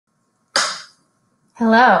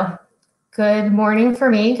Hello. Good morning for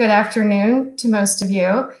me. Good afternoon to most of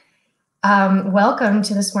you. Welcome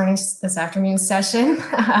to this afternoon's session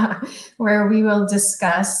where we will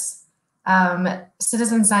discuss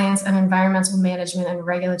citizen science and environmental management and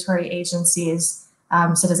regulatory agencies,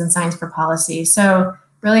 citizen science for policy. So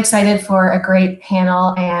really excited for a great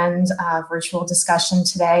panel and virtual discussion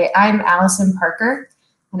today. I'm Alison Parker,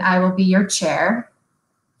 and I will be your chair.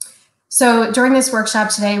 So during this workshop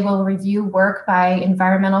today, we'll review work by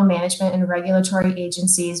environmental management and regulatory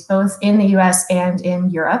agencies, both in the US and in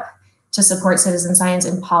Europe, to support citizen science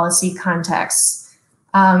in policy contexts.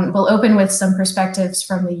 We'll open with some perspectives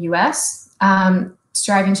from the US,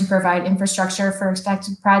 striving to provide infrastructure for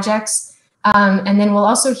expected projects. And then we'll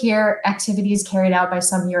also hear activities carried out by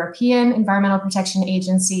some European environmental protection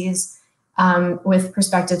agencies with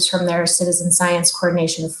perspectives from their Citizen Science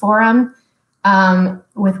Coordination Forum,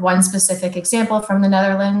 with one specific example from the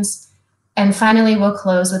Netherlands. And finally, we'll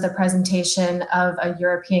close with a presentation of a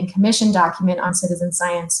European Commission document on citizen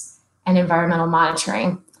science and environmental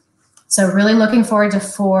monitoring. So really looking forward to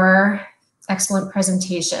 4 excellent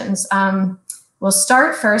presentations. We'll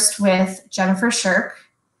start first with Jennifer Shirk,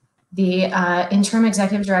 the Interim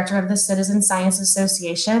Executive Director of the Citizen Science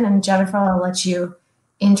Association. And Jennifer, I'll let you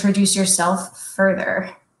introduce yourself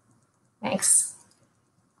further. Thanks.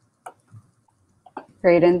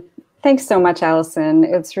 Great, and thanks so much, Alison.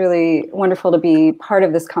 It's really wonderful to be part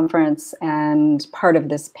of this conference and part of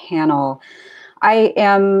this panel. I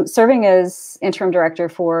am serving as interim director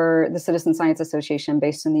for the Citizen Science Association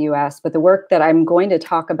based in the US, but the work that I'm going to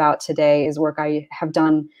talk about today is work I have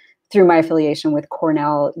done through my affiliation with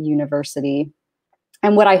Cornell University.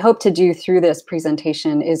 And what I hope to do through this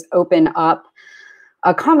presentation is open up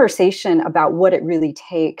a conversation about what it really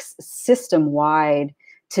takes system-wide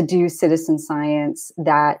to do citizen science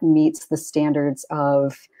that meets the standards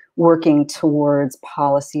of working towards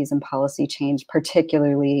policies and policy change,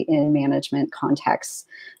 particularly in management contexts.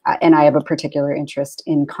 And I have a particular interest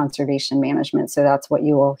in conservation management, so that's what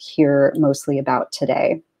you will hear mostly about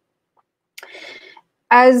today.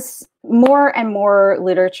 As more and more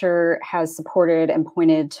literature has supported and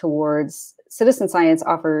pointed towards, citizen science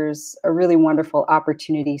offers a really wonderful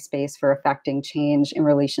opportunity space for affecting change in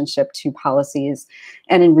relationship to policies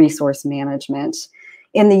and in resource management.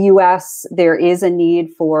 In the US, there is a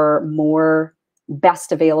need for more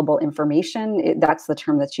best available information. That's the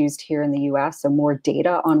term that's used here in the US, so more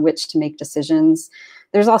data on which to make decisions.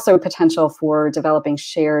 There's also potential for developing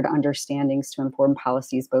shared understandings to inform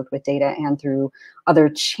policies, both with data and through other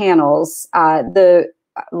channels. The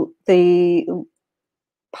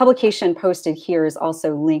publication posted here is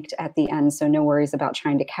also linked at the end, so no worries about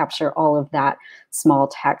trying to capture all of that small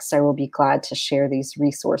text. I will be glad to share these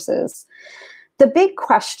resources. The big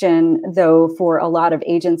question, though, for a lot of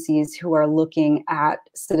agencies who are looking at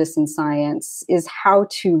citizen science is how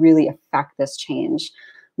to really affect this change.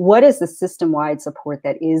 What is the system-wide support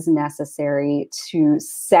that is necessary to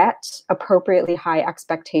set appropriately high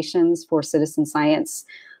expectations for citizen science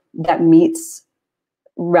that meets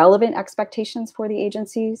relevant expectations for the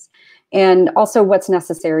agencies, and also what's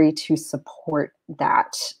necessary to support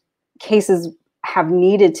that? Cases have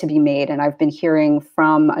needed to be made, and I've been hearing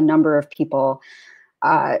from a number of people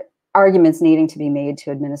arguments needing to be made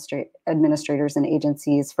to administrators and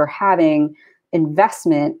agencies for having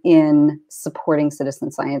investment in supporting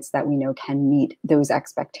citizen science that we know can meet those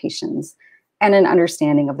expectations, and an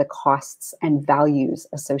understanding of the costs and values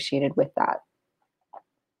associated with that.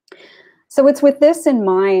 So it's with this in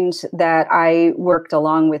mind that I worked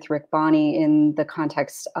along with Rijck in the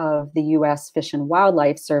context of the US Fish and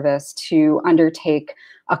Wildlife Service to undertake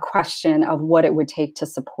a question of what it would take to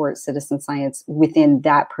support citizen science within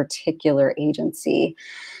that particular agency.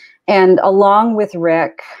 And along with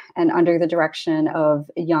Rijck and under the direction of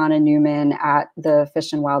Jana Newman at the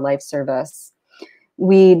Fish and Wildlife Service,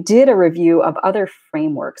 we did a review of other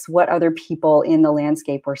frameworks, what other people in the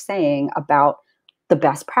landscape were saying about the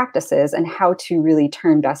best practices and how to really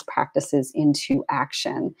turn best practices into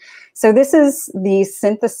action. So this is the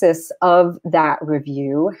synthesis of that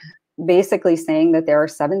review, basically saying that there are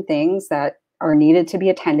 7 things that are needed to be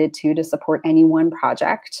attended to support any one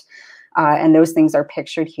project. And those things are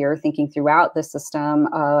pictured here, thinking throughout the system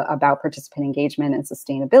about participant engagement and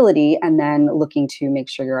sustainability, and then looking to make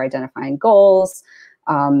sure you're identifying goals,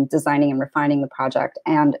 designing and refining the project,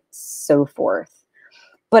 and so forth.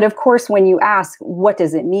 But of course, when you ask, what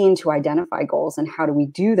does it mean to identify goals and how do we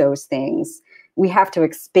do those things, we have to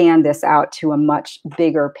expand this out to a much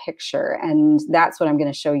bigger picture. And that's what I'm going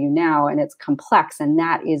to show you now. And it's complex. And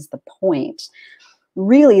that is the point,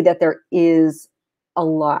 really, that there is a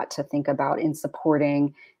lot to think about in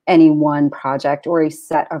supporting any one project or a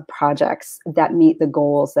set of projects that meet the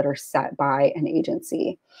goals that are set by an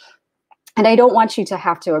agency. And I don't want you to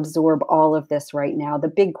have to absorb all of this right now. The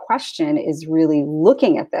big question is really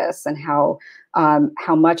looking at this and how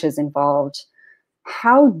much is involved.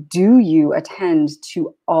 How do you attend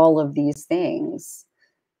to all of these things?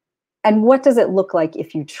 And what does it look like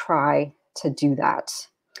if you try to do that?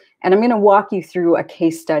 And I'm going to walk you through a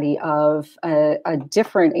case study of a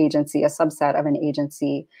different agency, a subset of an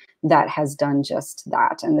agency that has done just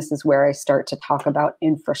that. And this is where I start to talk about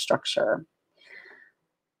infrastructure.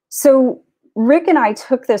 So Rijck and I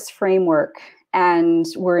took this framework and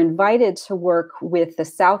were invited to work with the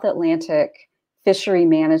South Atlantic Fishery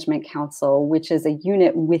Management Council, which is a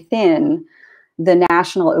unit within the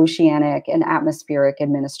National Oceanic and Atmospheric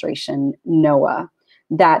Administration, NOAA,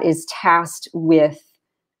 that is tasked with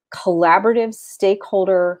collaborative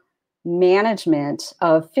stakeholder management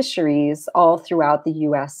of fisheries all throughout the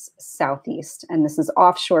US Southeast. And this is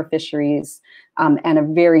offshore fisheries and a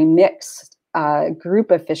very mixed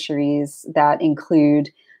group of fisheries that include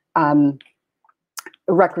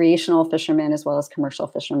recreational fishermen as well as commercial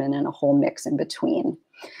fishermen and a whole mix in between.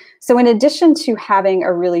 So in addition to having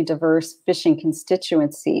a really diverse fishing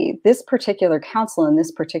constituency, this particular council in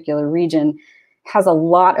this particular region has a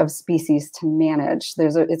lot of species to manage.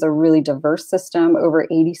 It's a really diverse system. Over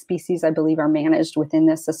 80 species, I believe, are managed within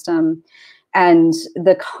this system. And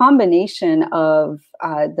the combination of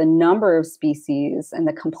the number of species and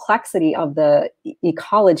the complexity of the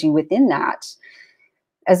ecology within that,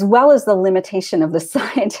 as well as the limitation of the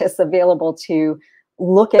scientists available to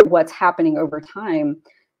look at what's happening over time,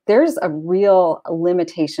 there's a real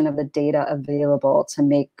limitation of the data available to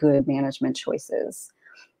make good management choices.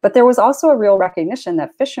 But there was also a real recognition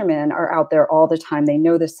that fishermen are out there all the time. They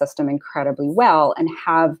know the system incredibly well and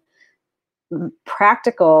have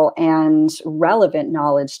practical and relevant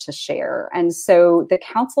knowledge to share. And so the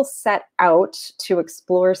council set out to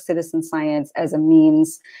explore citizen science as a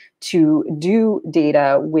means to do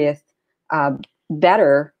data with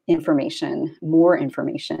better information, more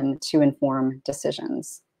information to inform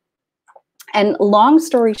decisions. And long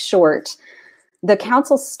story short, the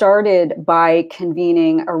council started by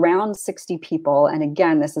convening around 60 people. And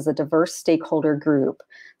again, this is a diverse stakeholder group,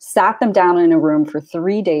 sat them down in a room for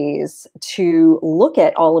 3 days to look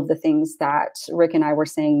at all of the things that Rijck and I were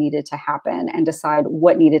saying needed to happen and decide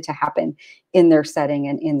what needed to happen in their setting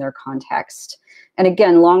and in their context. And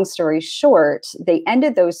again, long story short, they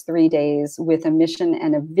ended those 3 days with a mission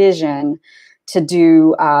and a vision to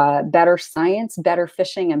do better science, better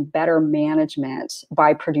fishing, and better management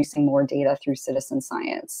by producing more data through citizen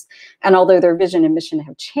science. And although their vision and mission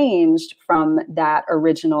have changed from that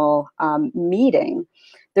original meeting,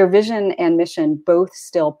 their vision and mission both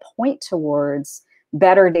still point towards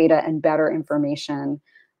better data and better information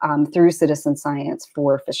through citizen science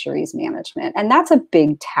for fisheries management. And that's a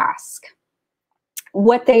big task.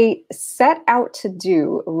 What they set out to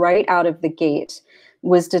do right out of the gate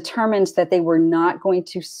was determined that they were not going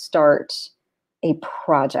to start a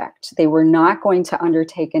project. They were not going to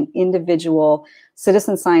undertake an individual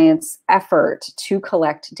citizen science effort to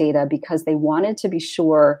collect data because they wanted to be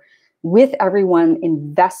sure, with everyone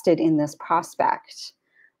invested in this prospect,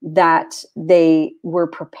 that they were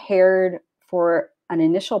prepared for an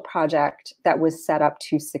initial project that was set up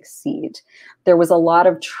to succeed. There was a lot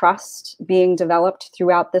of trust being developed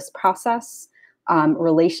throughout this process.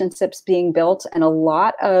 Relationships being built, and a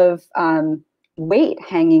lot of weight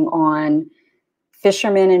hanging on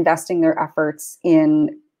fishermen investing their efforts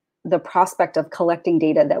in the prospect of collecting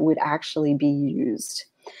data that would actually be used.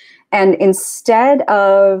 And instead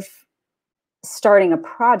of starting a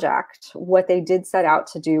project, what they did set out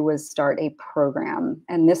to do was start a program.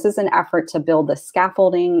 And this is an effort to build the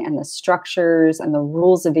scaffolding and the structures and the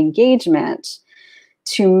rules of engagement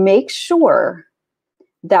to make sure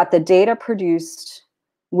that the data produced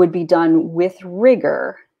would be done with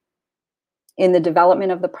rigor in the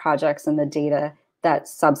development of the projects and the data that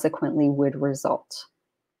subsequently would result.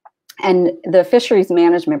 And the fisheries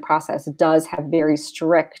management process does have very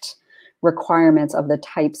strict requirements of the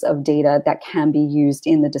types of data that can be used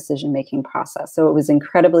in the decision-making process. So it was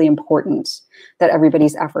incredibly important that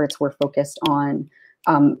everybody's efforts were focused on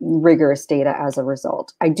rigorous data as a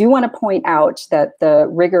result. I do want to point out that the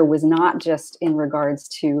rigor was not just in regards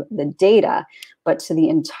to the data, but to the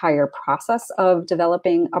entire process of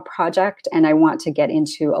developing a project. And I want to get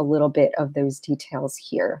into a little bit of those details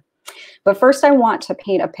here. But first, I want to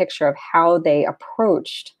paint a picture of how they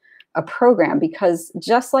approached a program, because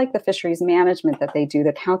just like the fisheries management that they do,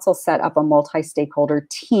 the council set up a multi-stakeholder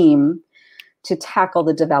team to tackle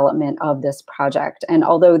the development of this project. And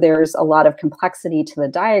although there's a lot of complexity to the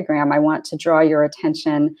diagram, I want to draw your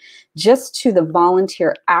attention just to the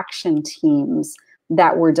volunteer action teams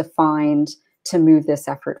that were defined to move this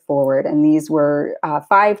effort forward. And these were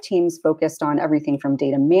 5 teams focused on everything from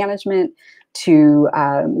data management to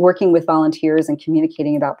working with volunteers and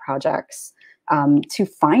communicating about projects, to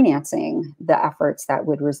financing the efforts that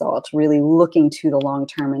would result, really looking to the long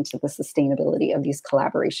term and to the sustainability of these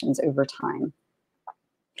collaborations over time.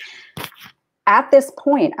 At this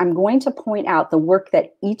point, I'm going to point out the work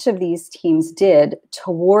that each of these teams did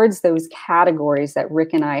towards those categories that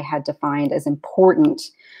Rijck and I had defined as important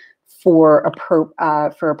for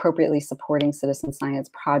appropriately supporting citizen science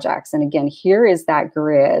projects. And again, here is that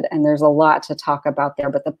grid, and there's a lot to talk about there,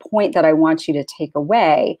 but the point that I want you to take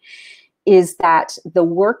away is that the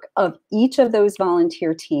work of each of those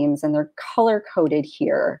volunteer teams, and they're color-coded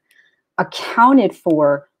here, accounted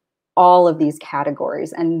for all of these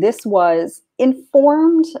categories. And this was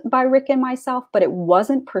informed by Rijck and myself, but it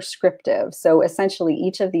wasn't prescriptive. So essentially,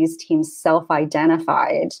 each of these teams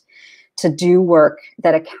self-identified to do work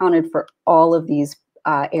that accounted for all of these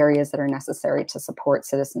areas that are necessary to support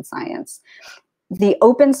citizen science. The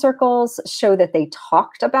open circles show that they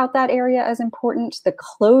talked about that area as important. The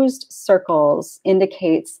closed circles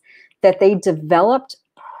indicates that they developed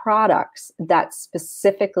products that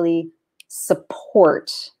specifically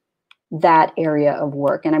support that area of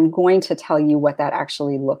work. And I'm going to tell you what that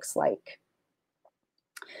actually looks like.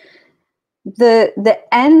 The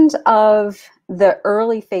end of the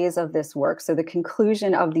early phase of this work, so the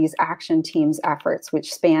conclusion of these action teams' efforts,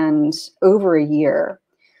 which spanned over a year,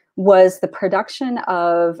 was the production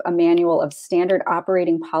of a manual of standard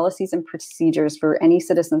operating policies and procedures for any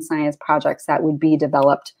citizen science projects that would be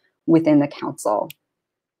developed within the council.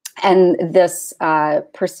 And this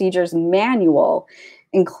procedures manual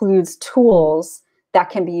includes tools that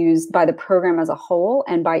can be used by the program as a whole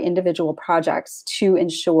and by individual projects to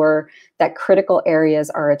ensure that critical areas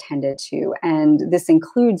are attended to. And this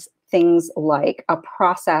includes things like a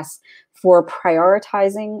process for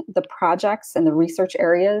prioritizing the projects and the research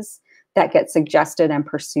areas that get suggested and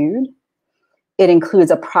pursued. It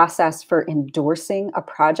includes a process for endorsing a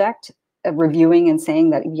project, reviewing and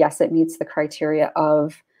saying that, yes, it meets the criteria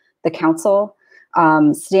of the council.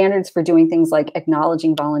 Standards for doing things like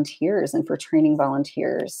acknowledging volunteers and for training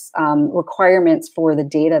volunteers, requirements for the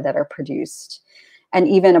data that are produced, and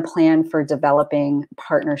even a plan for developing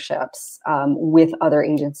partnerships with other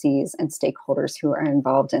agencies and stakeholders who are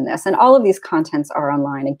involved in this. And all of these contents are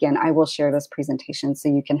online. Again, I will share this presentation so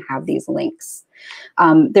you can have these links.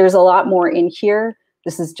 There's a lot more in here.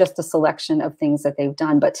 This is just a selection of things that they've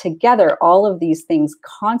done, but together, all of these things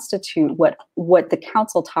constitute what the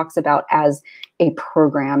council talks about as a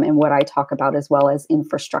program, and what I talk about as well as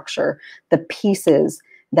infrastructure, the pieces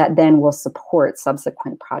that then will support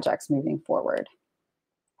subsequent projects moving forward.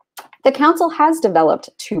 The council has developed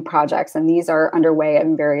 2 projects, and these are underway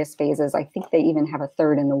in various phases. I think they even have a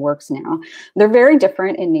 3rd in the works now. They're very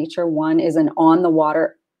different in nature. One is an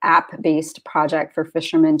on-the-water app-based project for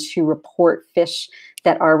fishermen to report fish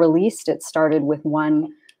that are released. It started with one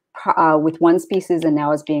species and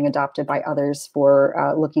now is being adopted by others for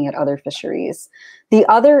looking at other fisheries. The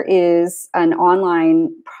other is an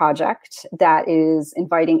online project that is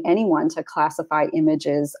inviting anyone to classify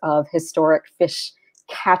images of historic fish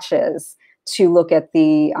catches to look at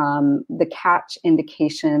the catch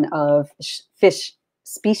indication of fish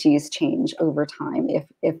species change over time,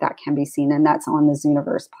 if that can be seen, and that's on the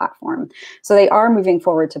Zooniverse platform. So they are moving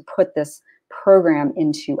forward to put this program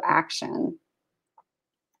into action.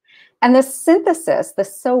 And the synthesis, the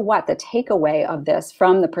so what, the takeaway of this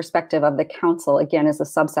from the perspective of the council, again, as a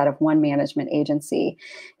subset of one management agency,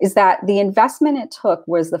 is that the investment it took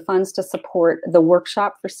was the funds to support the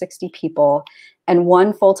workshop for 60 people and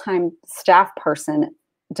 1 full-time staff person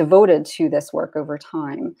devoted to this work over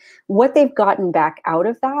time. What they've gotten back out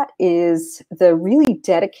of that is the really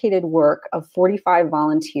dedicated work of 45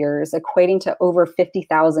 volunteers, equating to over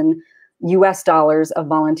 $50,000 US of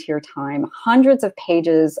volunteer time, hundreds of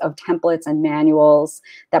pages of templates and manuals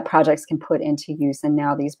that projects can put into use, and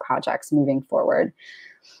now these projects moving forward.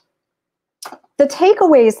 The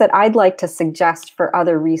takeaways that I'd like to suggest for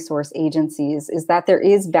other resource agencies is that there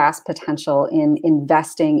is vast potential in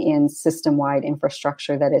investing in system-wide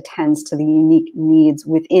infrastructure that attends to the unique needs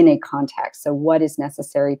within a context. So what is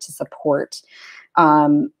necessary to support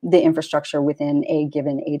the infrastructure within a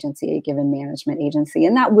given agency, a given management agency.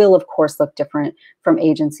 And that will, of course, look different from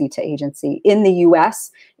agency to agency. In the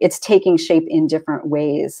US, it's taking shape in different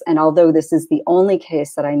ways. And although this is the only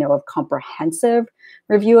case that I know of comprehensive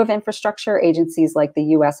review of infrastructure, agencies like the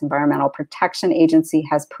US Environmental Protection Agency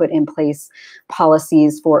has put in place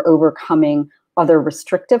policies for overcoming other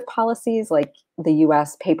restrictive policies like the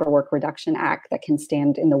US Paperwork Reduction Act that can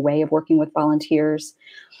stand in the way of working with volunteers.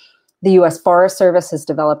 The US Forest Service has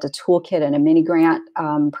developed a toolkit and a mini grant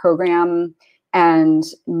program, and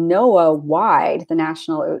NOAA-wide, the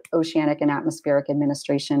National Oceanic and Atmospheric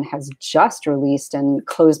Administration, has just released and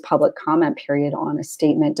closed public comment period on a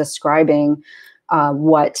statement describing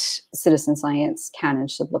what citizen science can and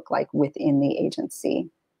should look like within the agency.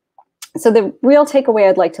 So the real takeaway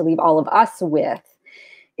I'd like to leave all of us with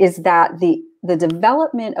is that the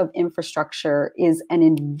development of infrastructure is an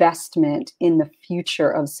investment in the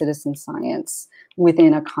future of citizen science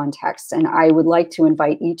within a context. And I would like to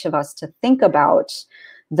invite each of us to think about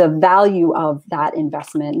the value of that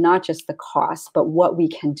investment, not just the cost, but what we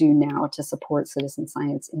can do now to support citizen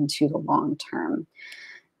science into the long term.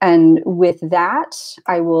 And with that,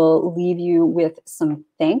 I will leave you with some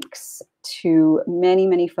thanks to many,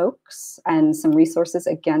 many folks and some resources,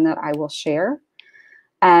 again, that I will share.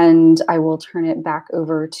 And I will turn it back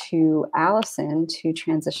over to Alison to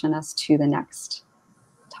transition us to the next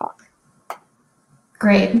talk.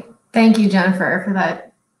 Great. Thank you, Jennifer, for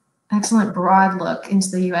that excellent broad look into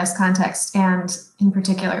the US context, and in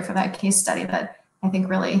particular for that case study that I think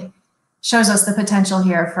really shows us the potential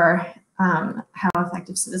here for how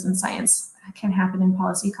effective citizen science can happen in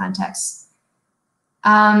policy contexts.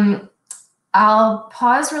 I'll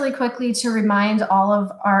pause really quickly to remind all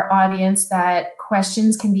of our audience that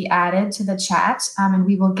questions can be added to the chat, and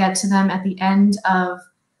we will get to them at the end of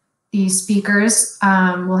the speakers.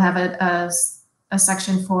 We'll have a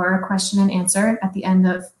section for question and answer at the end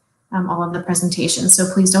of all of the presentations.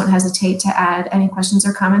 So please don't hesitate to add any questions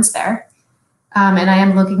or comments there. And I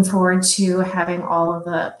am looking forward to having all of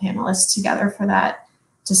the panelists together for that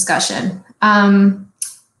discussion.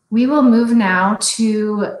 We will move now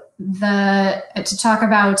to talk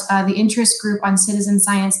about the interest group on citizen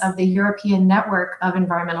science of the European Network of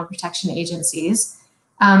Environmental Protection Agencies,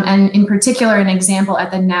 and in particular, an example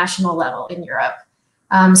at the national level in Europe.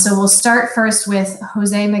 So we'll start first with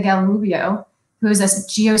José Miguel Rubio, who is a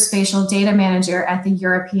geospatial data manager at the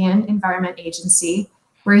European Environment Agency,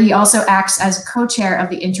 where he also acts as co-chair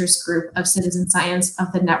of the interest group of citizen science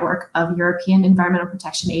of the Network of European Environmental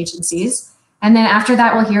Protection Agencies. And then after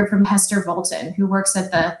that, we'll hear from Hester Volten, who works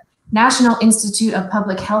at the National Institute of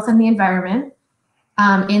Public Health and the Environment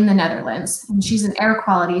in the Netherlands. And she's an air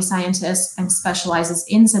quality scientist and specializes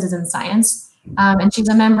in citizen science. And she's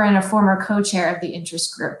a member and a former co-chair of the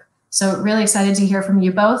interest group. So really excited to hear from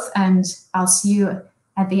you both, and I'll see you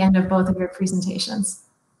at the end of both of your presentations.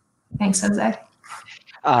 Thanks, Jose.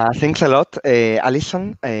 Thanks a lot,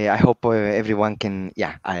 Alison. I hope everyone can,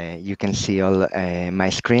 you can see all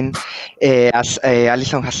my screen. As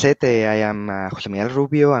Alison has said, I am José Miguel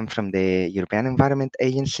Rubio. I'm from the European Environment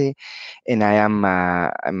Agency, and I am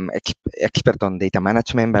I'm expert on data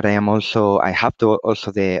management, but I have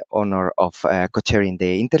also the honor of co-chairing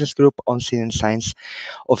the interest group on citizen science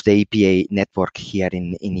of the EPA network here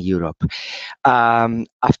in Europe.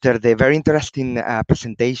 After the very interesting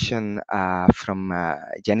presentation from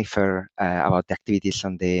Jennifer about the activities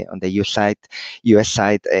on the US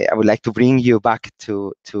side, I would like to bring you back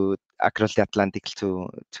to across the Atlantic to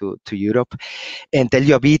Europe and tell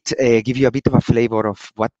you a bit, give you a bit of a flavor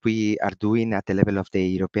of what we are doing at the level of the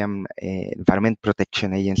European Environment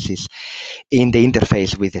Protection Agencies in the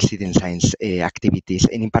interface with the citizen science activities,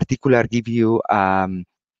 and in particular give you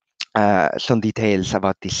some details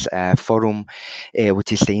about this forum,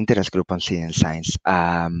 which is the interest group on citizen science,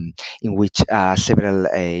 in which several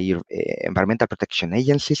environmental protection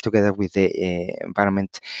agencies, together with the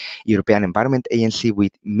European Environment Agency, we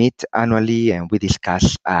meet annually and we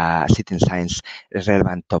discuss citizen science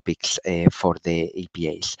relevant topics for the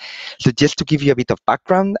EPAs. So just to give you a bit of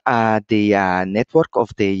background, the network of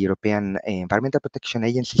the European Environmental Protection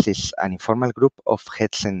Agencies is an informal group of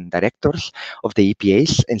heads and directors of the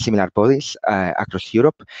EPAs and similar bodies across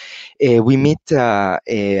Europe. We meet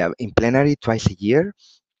in plenary twice a year,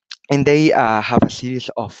 And they have a series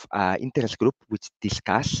of interest groups which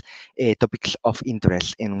discuss topics of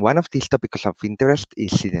interest. And one of these topics of interest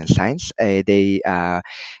is citizen science. They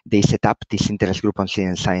set up this interest group on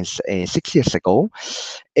citizen science 6 years ago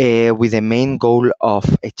with the main goal of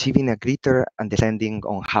achieving a greater understanding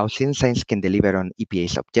on how citizen science can deliver on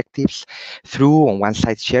EPA's objectives through, on one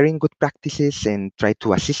side, sharing good practices and try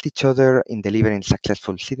to assist each other in delivering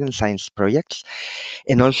successful citizen science projects.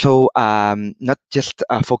 And also not just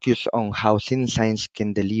focus on how citizen science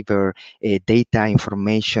can deliver data,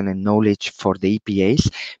 information, and knowledge for the EPAs,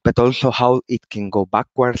 but also how it can go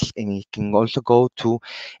backwards, and it can also go to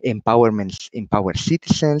empower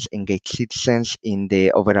citizens, engage citizens in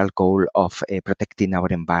the overall goal of protecting our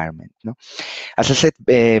environment. No? As I said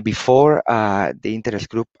before, the interest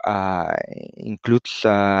group includes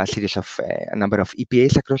a series of a number of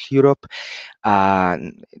EPAs across Europe,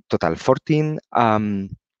 total 14.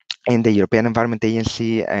 And the European Environment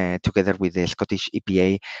Agency, together with the Scottish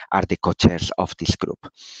EPA, are the co-chairs of this group.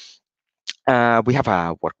 We have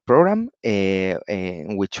a work program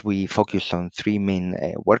in which we focus on three main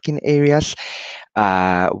working areas.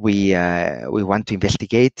 We want to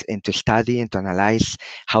investigate and to study and to analyze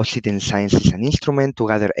how citizen science is an instrument to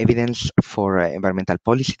gather evidence for environmental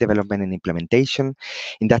policy development and implementation.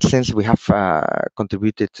 In that sense, we have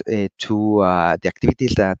contributed to the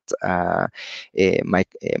activities that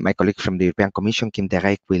my colleague from the European Commission, Kim de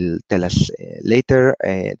Rijck, will tell us later,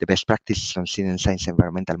 the best practices on citizen science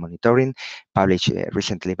environmental monitoring, published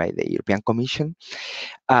recently by the European Commission.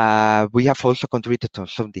 We have also contributed to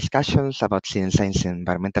some discussions about citizen science and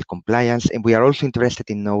environmental compliance, and we are also interested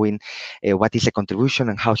in knowing what is the contribution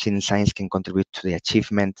and how citizen science can contribute to the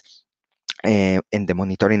achievement and the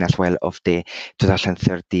monitoring as well of the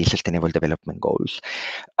 2030 Sustainable Development Goals.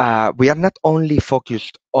 We are not only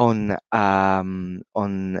focused on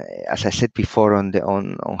as I said before,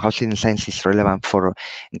 on how citizen science is relevant for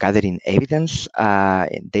gathering evidence,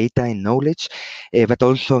 data, and knowledge, but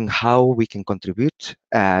also on how we can contribute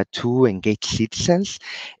to engage citizens,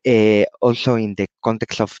 also in the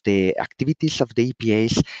context of the activities of the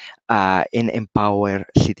EPAs, and empower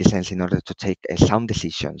citizens in order to take sound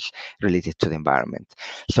decisions related to the environment.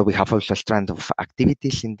 So we have also a strand of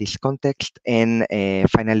activities in this context, and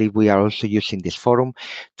finally, we are also using this forum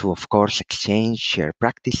to, of course, share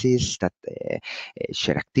practices,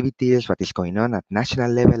 share activities, what is going on at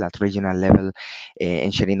national level, at regional level,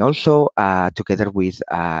 and sharing also together with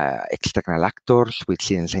external actors, with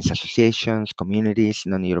citizen science associations, communities,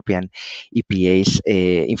 non-European EPAs,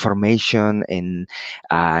 information and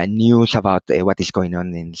news about what is going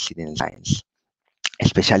on in citizen science,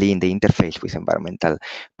 especially in the interface with environmental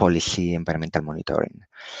policy, environmental monitoring.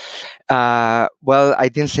 Well, I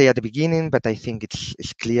didn't say at the beginning, but I think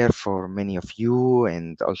it's clear for many of you,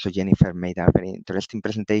 and also Jennifer made a very interesting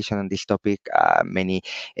presentation on this topic. Many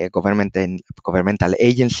governmental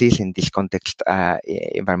agencies, in this context,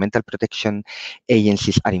 environmental protection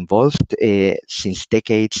agencies, are involved since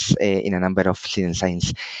decades in a number of citizen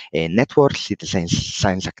science networks, citizen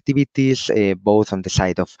science activities, both on the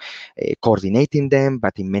side of coordinating them,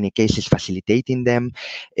 but in many cases facilitating them.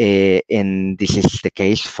 And this is the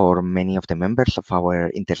case for many of the members of our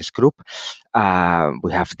interest group.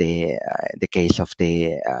 We have the case of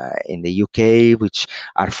in the UK, which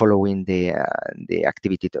are following the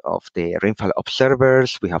activity of the rainfall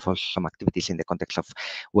observers. We have also some activities in the context of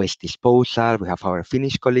waste disposal. We have our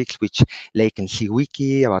Finnish colleagues, which Lake and Sea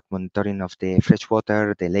Wiki, about monitoring of the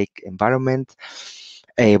freshwater, the lake environment.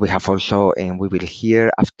 We have also, and we will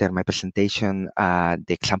hear after my presentation, the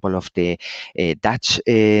example of the Dutch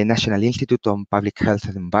National Institute on Public Health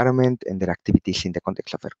and Environment and their activities in the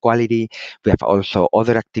context of air quality. We have also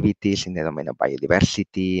other activities in the domain of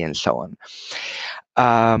biodiversity and so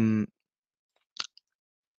on.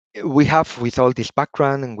 We have, with all this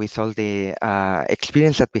background and with all the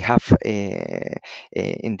experience that we have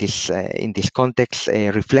in this context,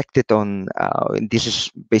 reflected on. This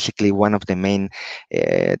is basically one of the main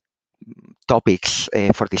topics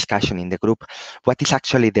for discussion in the group. What is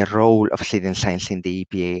actually the role of citizen science in the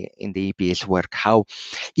EPA, in the EPA's work? How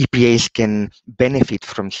EPAs can benefit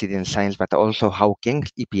from citizen science, but also how can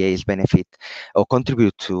EPAs benefit or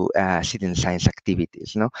contribute to citizen science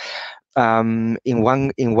activities? No. In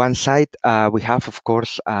one side, we have, of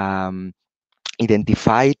course,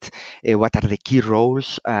 identified what are the key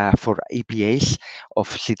roles for EPAs of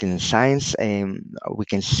citizen science. We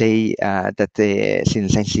can say that citizen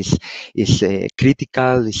science is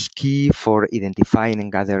critical, is key for identifying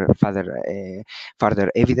and gather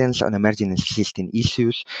further evidence on emerging and existing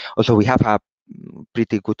issues. Also, we have a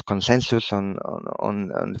pretty good consensus on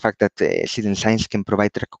the fact that citizen science can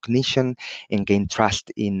provide recognition and gain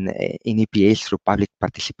trust in EPAs through public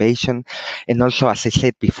participation, and also, as I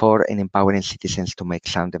said before, in empowering citizens to make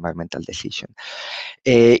sound environmental decisions.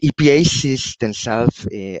 EPAs themselves,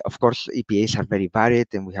 of course, EPAs are very varied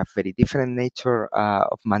and we have very different nature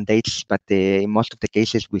of mandates, but in most of the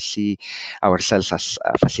cases we see ourselves as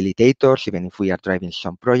facilitators, even if we are driving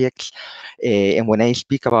some projects. And when I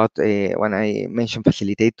speak about, when I mention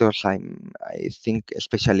facilitators, I think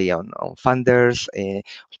especially on funders,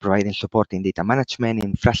 providing support in data management,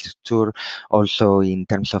 infrastructure, also in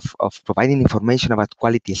terms of providing information about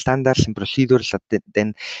quality standards and procedures that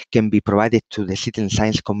then can be provided to the citizen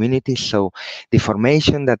science community. So the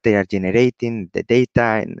information that they are generating, the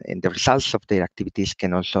data and the results of their activities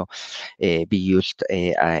can also be used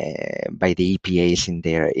by the EPAs in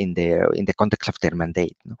the context of their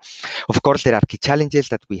mandate. No? Of course, there are key challenges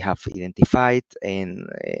that we have identified, and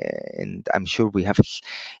I'm sure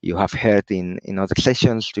you have heard in other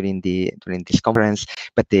sessions during this conference.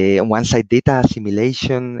 But on one side, data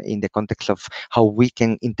assimilation in the context of how we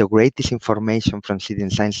can integrate this information from citizen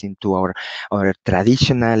science into our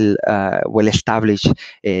traditional, well-established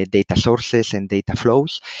data sources and data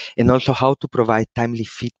flows, and also how to provide timely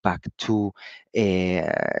feedback to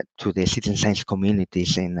the citizen science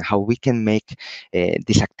communities and how we can make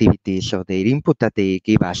these activities or the input that they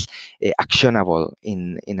give us actionable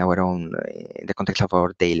in our own, in the context of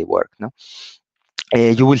our daily work. No?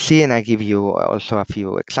 You will see, and I give you also a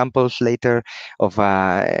few examples later of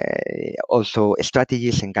also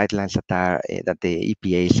strategies and guidelines that the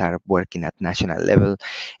EPAs are working at national level,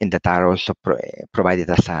 and that are also provided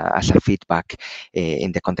as a feedback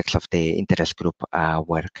in the context of the interest group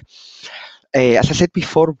work. As I said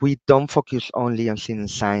before, we don't focus only on citizen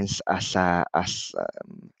science as a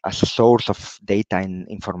source of data and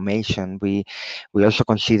information. We also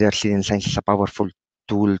consider citizen science as a powerful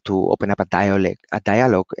tool to open up a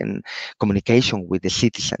dialogue and communication with the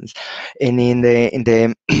citizens. And in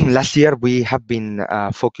the last year, we have been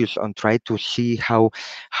focused on trying to see how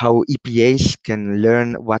EPAs can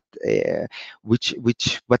learn what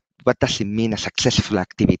does it mean a successful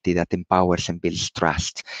activity that empowers and builds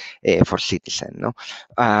trust for citizens. No?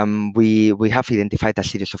 We have identified a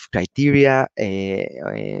series of criteria,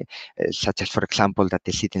 such as, for example, that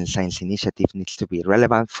the citizen science initiative needs to be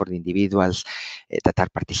relevant for the individuals that are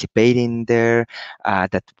participating there,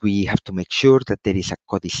 that we have to make sure that there is a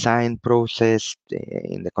co-design process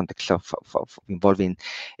in the context of involving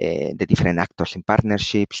the different actors in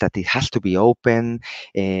partnerships, that it has to be open.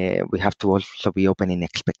 We have to also be open in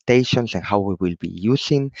expectations and how we will be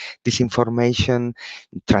using this information,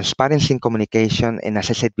 transparency in communication, and, as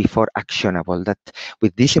I said before, actionable, that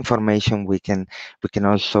with this information we can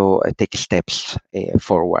also take steps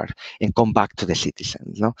forward and come back to the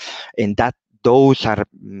citizens. No? And that those are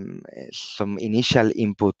some initial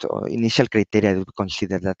input or initial criteria that we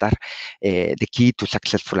consider that are the key to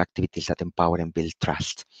successful activities that empower and build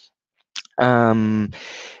trust.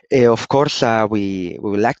 Of course, we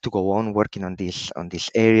would like to go on working on this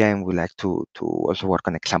area, and we like to also work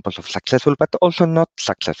on examples of successful but also not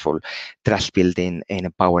successful trust building and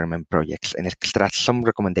empowerment projects, and extract some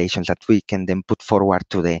recommendations that we can then put forward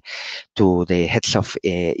to the heads of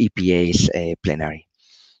EPA's plenary.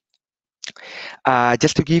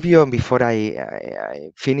 Just to give you, before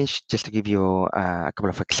I finish, just to give you a couple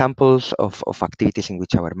of examples of activities in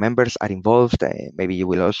which our members are involved. Maybe you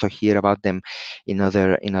will also hear about them in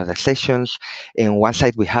other sessions. On one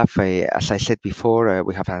side, we have, as I said before,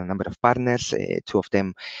 we have a number of partners. Two of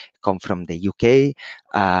them come from the UK,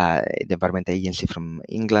 the Environment Agency from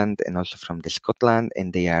England, and also from the Scotland,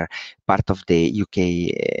 and they are part of the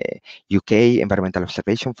UK Environmental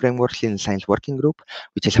Observation Framework Citizen Science Working Group,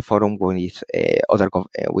 which is a forum with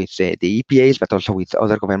the EPAs, but also with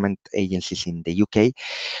other government agencies in the UK,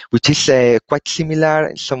 which is quite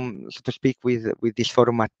similar, so to speak, with this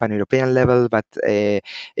forum at pan-European level, but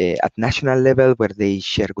at national level, where they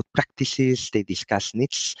share good practices, they discuss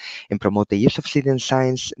needs and promote the use of citizen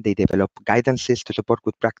science. They develop guidances to support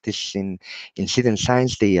good practice in citizen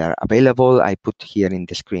science. They are available. I put here in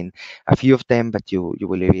the screen a few of them, but you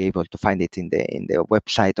will be able to find it in the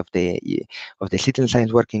website of the Citizen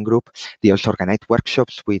Science Working Group. They also organize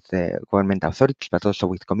workshops with government authorities, but also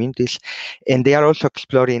with communities, and they are also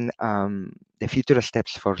exploring the future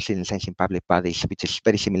steps for citizen science in public bodies, which is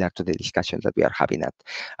very similar to the discussions that we are having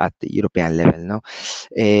at the European level, no?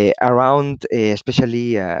 Around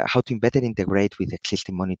especially how to better integrate with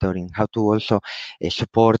existing monitoring, how to also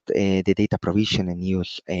support the data provision and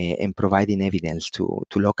use and providing evidence to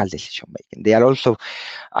local decision making. They are also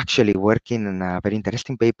actually working on a very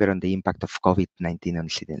interesting paper on the impact of COVID-19 on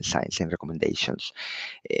citizen science and recommendations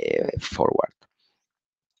forward.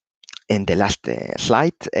 In the last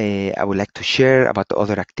slide, I would like to share about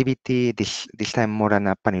other activity, this time more on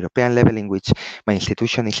a pan-European level, in which my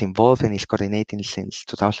institution is involved and is coordinating since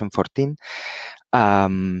 2014.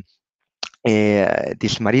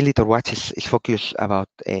 This Marine Litter Watch is focused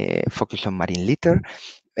on marine litter.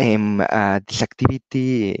 This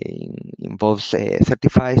activity involves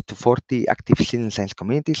 35 to 40 active citizen science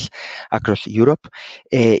communities across Europe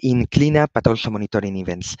in cleanup, but also monitoring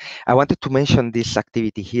events. I wanted to mention this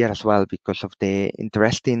activity here as well because of the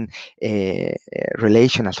interesting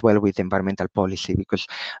relation as well with environmental policy, because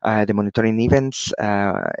the monitoring events,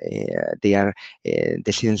 the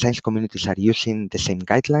citizen science communities are using the same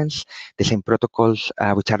guidelines, the same protocols,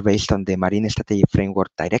 which are based on the Marine Strategic Framework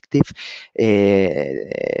Directive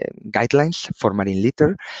guidelines for marine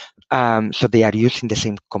litter. So they are using the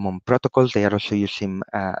same common protocols. They are also using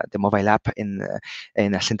the mobile app in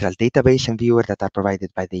a central database and viewer that are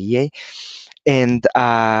provided by the EA. And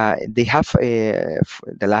they have,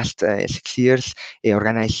 the last 6 years,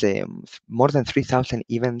 organized more than 3,000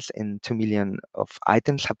 events and 2 million of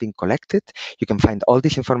items have been collected. You can find all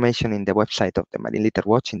this information in the website of the Marine Litter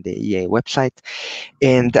Watch, in the EA website.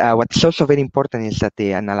 And what is also very important is that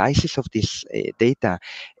the analysis of this data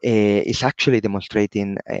is actually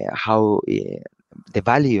demonstrating how the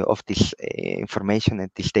value of this information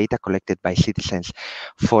and this data collected by citizens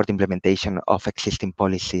for the implementation of existing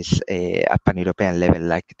policies at pan-European level,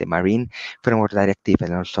 like the Marine Framework Directive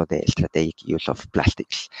and also the strategic use of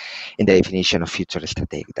plastics in the definition of future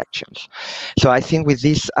strategic actions. So I think with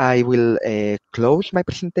this, I will close my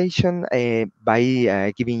presentation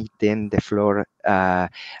by giving then the floor, I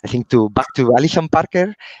think, back to Alison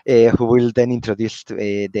Parker, who will then introduce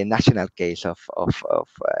the national case of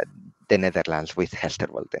the Netherlands with Hester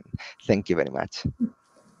Volten. Thank you very much.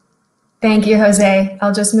 Thank you, Jose.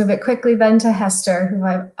 I'll just move it quickly then to Hester, who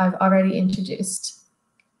I've already introduced.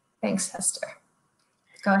 Thanks, Hester.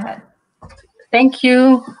 Go ahead. Thank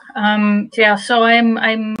you. Yeah, so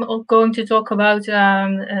I'm going to talk about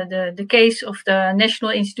the case of the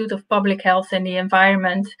National Institute of Public Health and the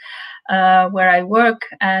Environment, where I work.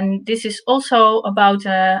 And this is also about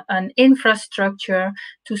an infrastructure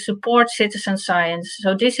to support citizen science.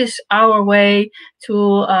 So this is our way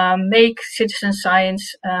to make citizen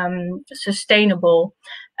science sustainable.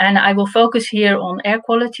 And I will focus here on air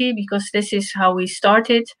quality because this is how we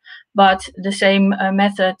started. But the same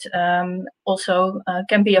method also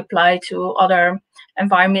can be applied to other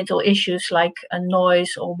environmental issues like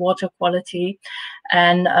noise or water quality.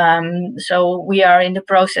 And so we are in the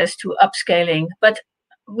process to upscaling. But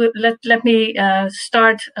let me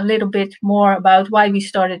start a little bit more about why we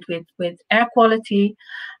started with air quality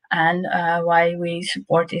and why we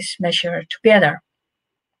support this measure together.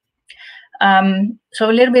 So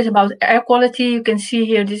a little bit about air quality. You can see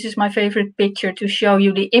here, this is my favorite picture to show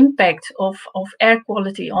you the impact of air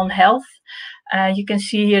quality on health. You can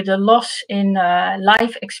see here the loss in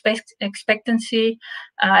life expectancy.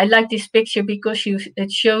 I like this picture because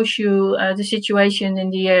it shows you the situation in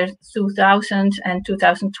the year 2000 and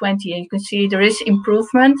 2020. And you can see there is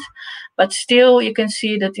improvement, but still you can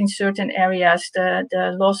see that in certain areas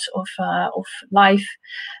the loss of life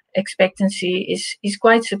expectancy is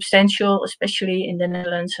quite substantial, especially in the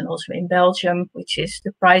Netherlands and also in Belgium, which is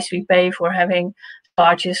the price we pay for having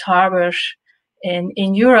largest harbors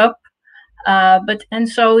in Europe. And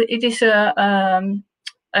so it is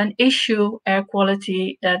an issue, air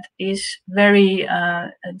quality, that is very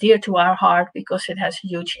dear to our heart because it has a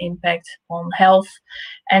huge impact on health.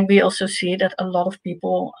 And we also see that a lot of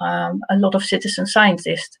people, a lot of citizen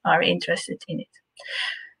scientists are interested in it.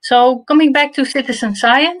 So coming back to citizen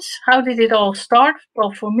science, how did it all start?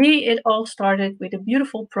 Well, for me, it all started with a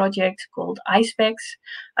beautiful project called IcePacs.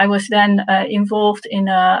 I was then involved in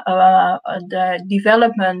the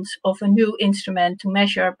development of a new instrument to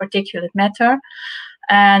measure particulate matter.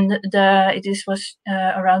 And this was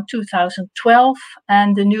around 2012,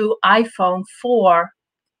 and the new iPhone 4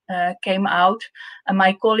 came out, and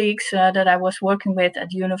my colleagues that I was working with at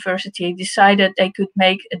the university decided they could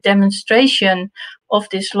make a demonstration of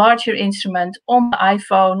this larger instrument on the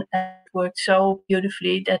iPhone, and it worked so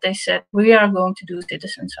beautifully that they said, we are going to do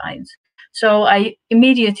citizen science. So I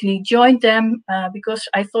immediately joined them because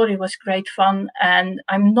I thought it was great fun. And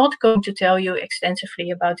I'm not going to tell you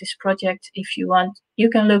extensively about this project. If you want, you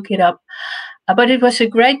can look it up. But it was a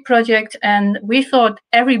great project, and we thought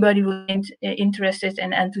everybody would be interested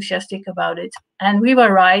and enthusiastic about it. And we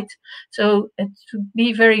were right. So to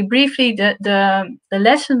be very briefly, the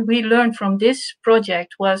lesson we learned from this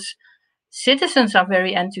project was citizens are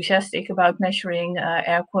very enthusiastic about measuring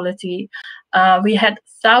air quality. We had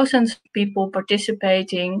thousands of people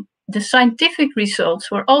participating. The scientific results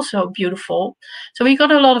were also beautiful. So we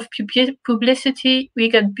got a lot of publicity. We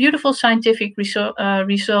got beautiful scientific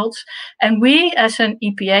results. And we, as an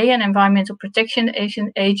EPA, an environmental protection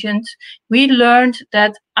agent, we learned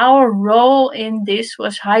that our role in this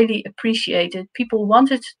was highly appreciated. People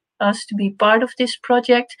wanted us to be part of this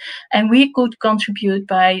project, and we could contribute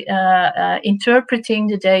by interpreting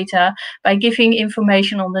the data, by giving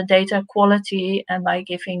information on the data quality, and by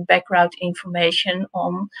giving background information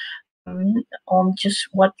on just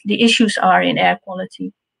what the issues are in air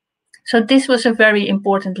quality. So this was a very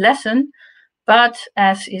important lesson. But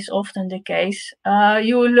as is often the case,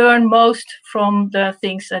 you learn most from the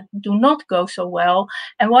things that do not go so well.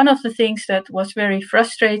 And one of the things that was very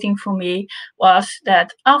frustrating for me was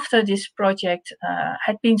that after this project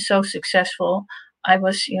had been so successful, I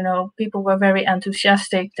was, people were very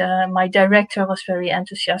enthusiastic. My director was very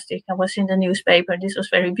enthusiastic. I was in the newspaper. This was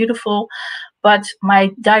very beautiful. But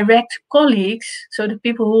my direct colleagues, so the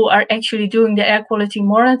people who are actually doing the air quality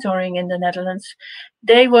monitoring in the Netherlands,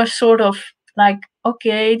 they were sort of like,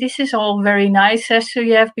 okay, this is all very nice, Hester.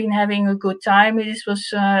 You have been having a good time. This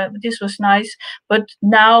was nice, but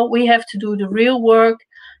now we have to do the real work.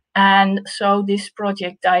 And so this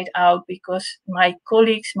project died out because my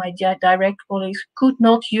colleagues, my direct colleagues, could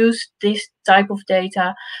not use this type of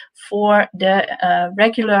data for the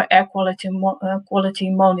regular air quality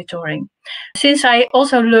monitoring. Since I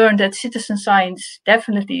also learned that citizen science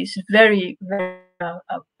definitely is very, very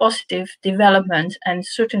a positive development and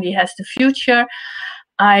certainly has the future,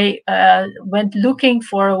 I went looking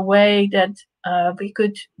for a way that we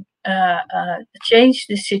could change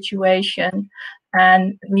the situation,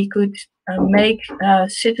 and we could make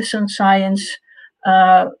citizen science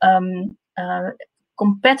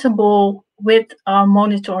compatible with our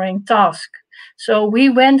monitoring task. So we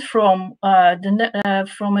went from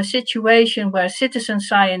a situation where citizen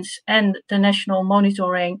science and the national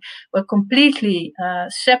monitoring were completely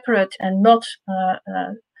separate and not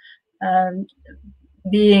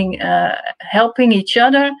being helping each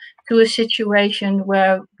other, to a situation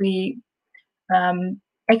where we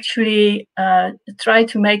actually try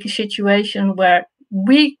to make a situation where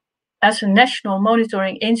we, as a national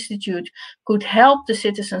monitoring institute, could help the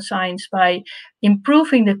citizen science by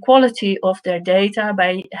improving the quality of their data,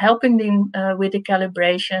 by helping them with the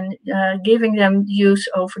calibration, giving them use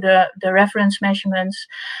over the reference measurements,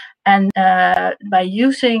 and by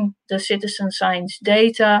using the citizen science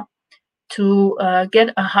data to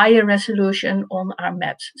get a higher resolution on our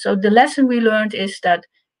maps. So the lesson we learned is that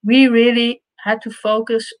we really had to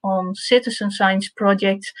focus on citizen science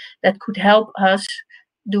projects that could help us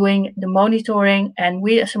doing the monitoring, and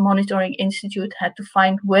we as a monitoring institute had to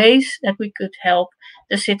find ways that we could help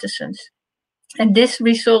the citizens. And this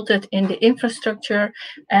resulted in the infrastructure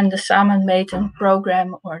and the Samen Meten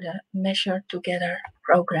program, or the Measure Together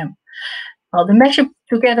program. Well, the Measure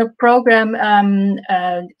Together program,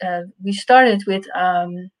 we started with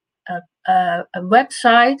a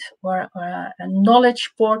website or a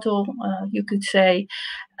knowledge portal, you could say,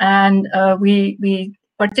 and we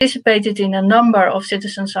participated in a number of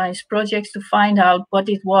citizen science projects to find out what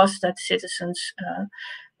it was that citizens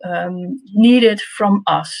needed from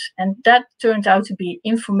us. And that turned out to be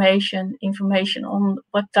information on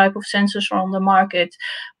what type of sensors are on the market,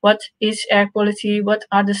 what is air quality, what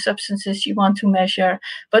are the substances you want to measure.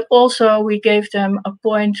 But also we gave them a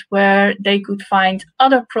point where they could find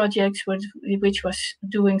other projects which was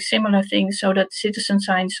doing similar things, so that citizen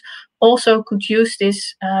science also could use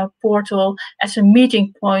this portal as a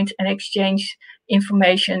meeting point and exchange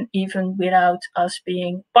information even without us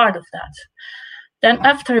being part of that. Then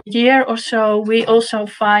after a year or so, we also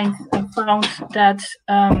found that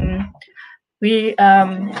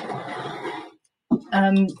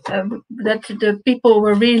that the people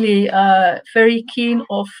were really very keen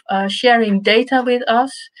of sharing data with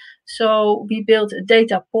us. So we built a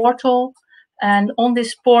data portal, and on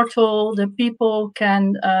this portal, the people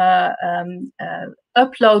can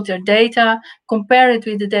upload their data, compare it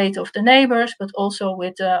with the data of the neighbors, but also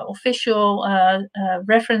with official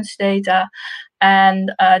reference data.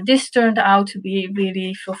 And this turned out to be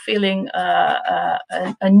really fulfilling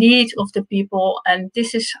a need of the people. And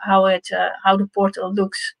this is how the portal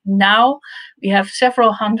looks now. We have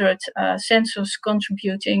several hundred sensors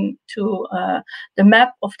contributing to the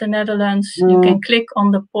map of the Netherlands. You can click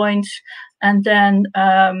on the points, and then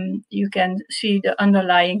you can see the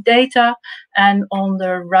underlying data. And on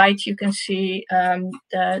the right, you can see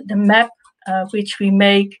the map which we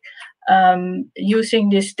make using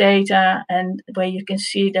this data, and where you can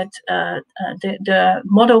see that the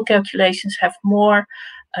model calculations have more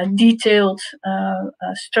detailed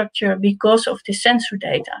structure because of the sensor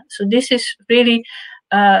data. So this is really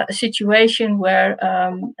a situation where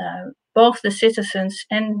both the citizens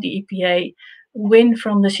and the EPA win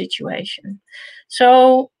from the situation.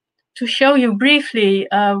 So to show you briefly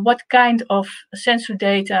what kind of sensor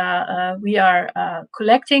data we are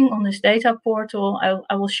collecting on this data portal,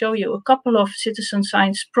 I will show you a couple of citizen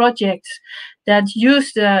science projects that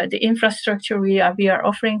use the infrastructure we are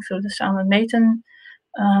offering through the Samen Meten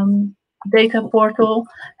data portal.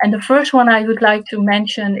 And the first one I would like to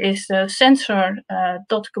mention is the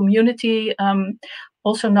sensor.community,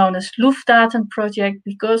 also known as Luftdaten project,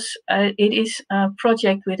 because it is a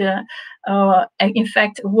project with in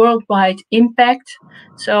fact, a worldwide impact.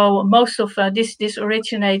 So most of this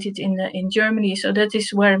originated in Germany, so that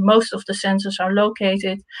is where most of the sensors are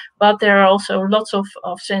located. But there are also lots of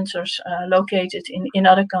sensors located in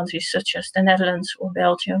other countries, such as the Netherlands or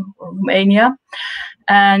Belgium or Romania.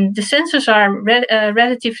 And the sensors are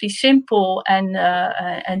relatively simple and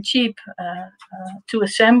cheap to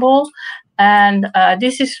assemble. And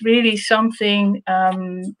this is really something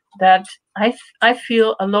that I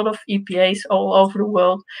feel a lot of EPAs all over the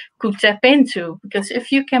world could tap into. Because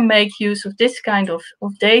if you can make use of this kind of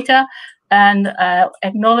data and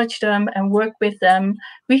acknowledge them and work with them,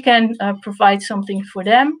 we can provide something for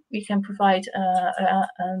them. We can provide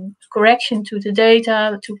correction to the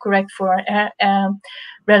data to correct for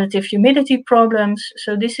relative humidity problems.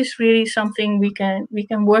 So this is really something we can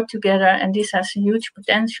work together, and this has a huge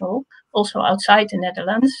potential also outside the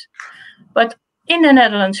Netherlands. But in the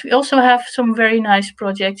Netherlands, we also have some very nice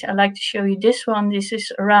projects. I'd like to show you this one. This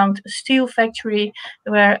is around a steel factory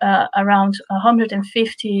where around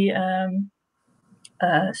 150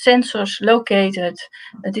 sensors located.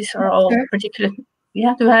 These are all particular.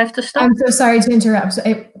 Yeah, do I have to stop? I'm so sorry to interrupt. So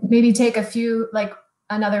maybe take a few, like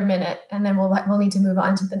another minute, and then we'll need to move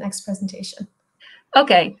on to the next presentation.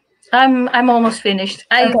 Okay, I'm almost finished.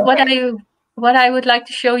 What I would like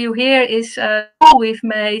to show you here is a tool we've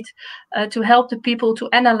made to help the people to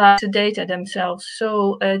analyze the data themselves.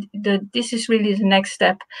 So this is really the next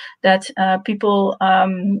step that people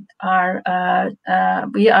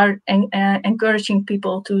we are encouraging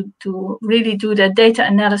people to really do the data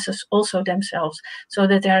analysis also themselves, so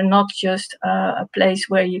that they're not just a place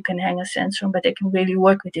where you can hang a sensor, but they can really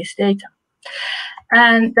work with this data.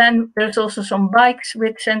 And then there's also some bikes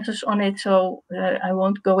with sensors on it, so I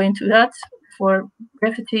won't go into that for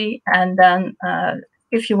brevity. And then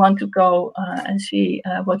if you want to go and see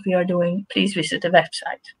what we are doing, please visit the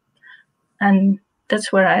website. And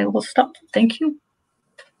that's where I will stop. Thank you.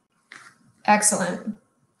 Excellent.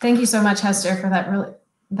 Thank you so much, Hester, for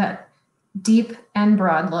that deep and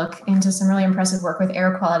broad look into some really impressive work with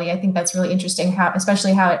air quality. I think that's really interesting,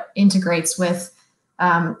 especially how it integrates with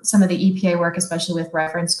some of the EPA work, especially with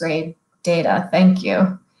reference grade data. Thank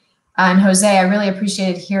you. And Jose, I really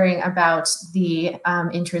appreciated hearing about the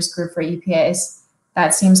interest group for EPAs.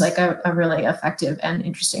 That seems like a really effective and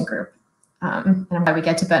interesting group. And I'm glad we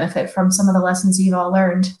get to benefit from some of the lessons you've all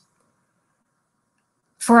learned.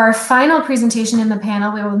 For our final presentation in the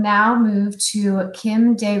panel, we will now move to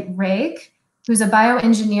Kim de Rijck, who's a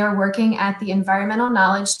bioengineer working at the Environmental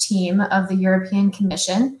Knowledge Team of the European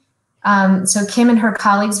Commission. So Kim and her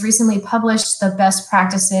colleagues recently published the best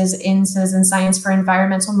practices in citizen science for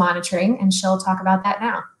environmental monitoring, and she'll talk about that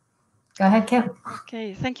now. Go ahead, Kim.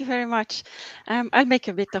 Okay, thank you very much. I'll make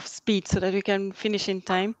a bit of speed so that we can finish in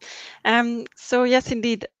time. So yes,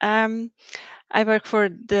 indeed, I work for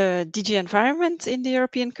the DG Environment in the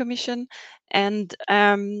European Commission, and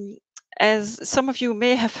as some of you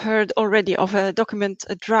may have heard already of a document,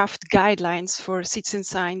 a draft guidelines for citizen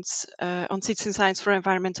science, on citizen science for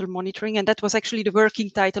environmental monitoring. And that was actually the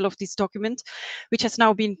working title of this document, which has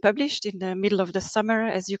now been published in the middle of the summer,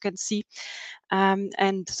 as you can see.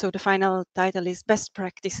 And so the final title is Best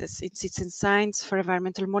Practices in Citizen Science for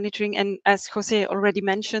Environmental Monitoring. And as José already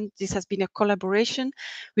mentioned, this has been a collaboration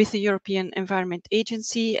with the European Environment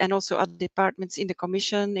Agency and also other departments in the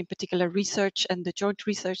Commission, in particular research and the Joint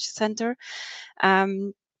Research Center.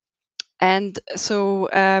 And so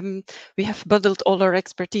we have bundled all our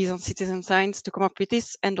expertise on citizen science to come up with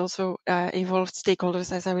this, and also involved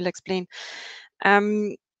stakeholders, as I will explain.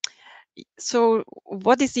 So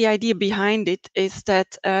what is the idea behind it is that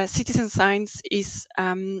citizen science is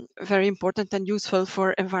very important and useful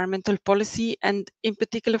for environmental policy, and in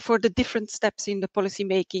particular for the different steps in the policy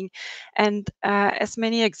making. And as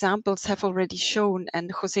many examples have already shown,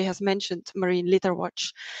 and José has mentioned marine litter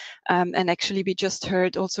watch, and actually we just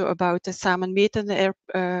heard also about the salmon methane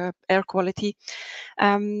air quality.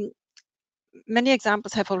 Many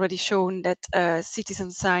examples have already shown that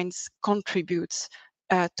citizen science contributes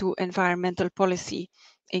to environmental policy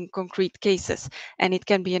in concrete cases, and it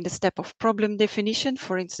can be in the step of problem definition.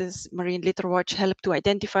 For instance, Marine Litter Watch helped to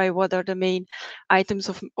identify what are the main items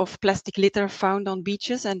of plastic litter found on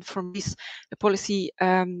beaches, and from this, the policy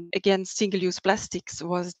against single-use plastics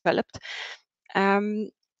was developed.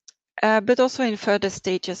 But also in further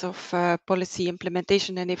stages of policy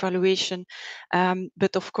implementation and evaluation,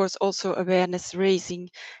 but of course also awareness raising.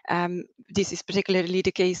 This is particularly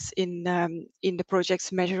the case in the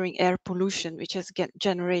projects measuring air pollution, which has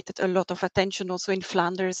generated a lot of attention. Also in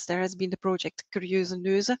Flanders, there has been the project Curieuze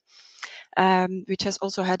Neuze, which has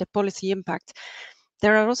also had a policy impact.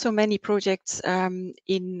 There are also many projects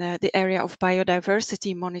in the area of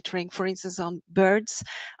biodiversity monitoring, for instance, on birds,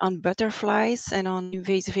 on butterflies, and on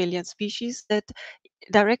invasive alien species that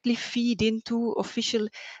directly feed into official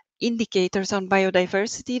indicators on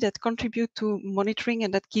biodiversity that contribute to monitoring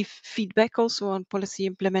and that give feedback also on policy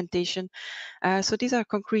implementation. So these are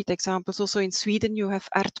concrete examples. Also in Sweden, you have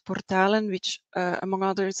Artportalen, which among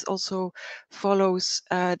others also follows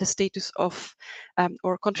the status of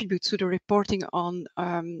or contributes to the reporting on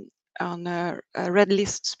red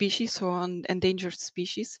list species, so on endangered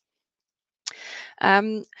species.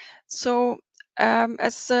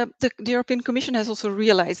 As the European Commission has also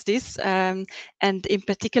realized this, and in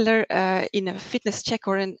particular in a fitness check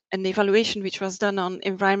or an evaluation which was done on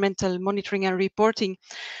environmental monitoring and reporting,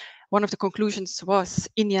 one of the conclusions was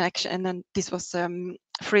in the action, and this was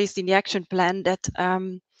phrased in the action plan, that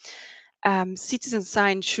citizen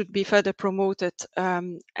science should be further promoted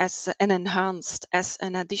as an enhanced, as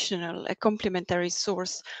an additional, a complementary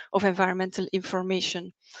source of environmental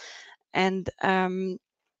information. And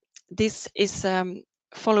this is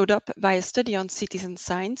followed up by a study on citizen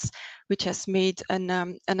science, which has made an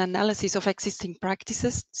analysis of existing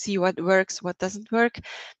practices, see what works, what doesn't work,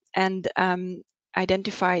 and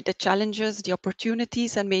identify the challenges, the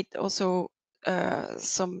opportunities, and made also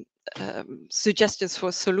some suggestions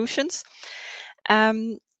for solutions.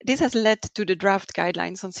 This has led to the draft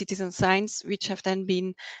guidelines on citizen science, which have then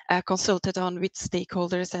been consulted on with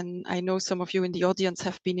stakeholders. And I know some of you in the audience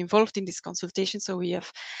have been involved in this consultation, so we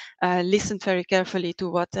have listened very carefully to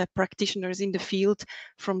what practitioners in the field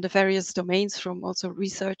from the various domains, from also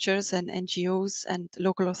researchers and NGOs and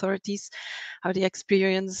local authorities, how they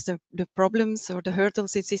experience the problems or the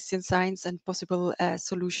hurdles in citizen science and possible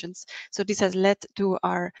solutions. So this has led to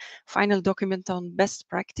our final document on best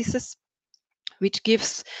practices, which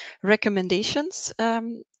gives recommendations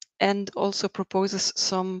and also proposes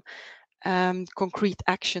some concrete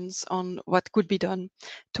actions on what could be done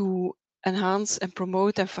to enhance and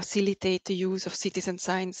promote and facilitate the use of citizen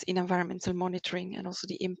science in environmental monitoring, and also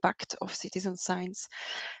the impact of citizen science.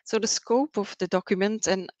 So the scope of the document,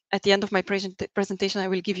 and at the end of my presentation, I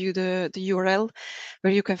will give you the URL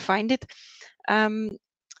where you can find it.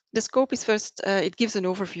 The scope is first, it gives an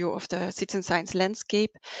overview of the citizen science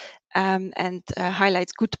landscape and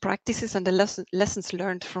highlights good practices and the lessons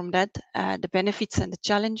learned from that, the benefits and the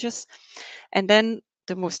challenges. And then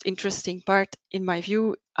the most interesting part, in my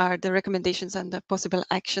view, are the recommendations and the possible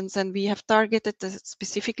actions. And we have targeted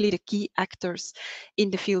specifically the key actors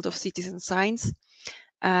in the field of citizen science.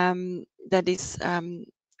 That is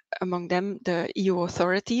among them the EU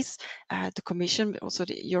authorities, the Commission, but also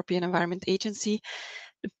the European Environment Agency,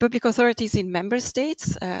 public authorities in member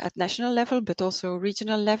states at national level, but also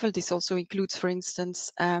regional level. This also includes, for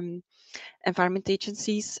instance, environment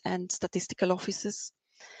agencies and statistical offices.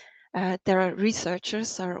 There are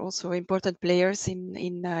researchers, are also important players in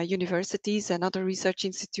universities and other research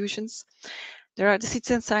institutions. There are the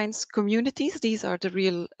citizen science communities. These are the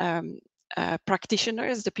real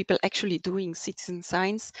practitioners, the people actually doing citizen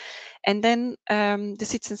science. And then the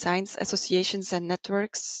citizen science associations and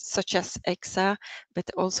networks such as EXA, but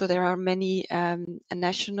also there are many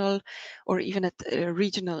national or even at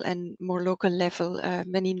regional and more local level,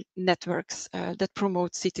 many networks that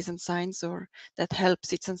promote citizen science or that help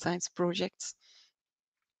citizen science projects.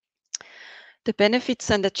 The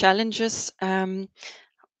benefits and the challenges, I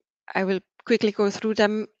will quickly go through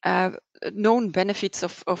them. known benefits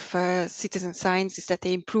of citizen science is that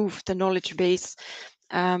they improve the knowledge base,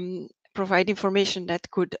 provide information that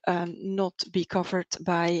could not be covered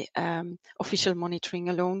by official monitoring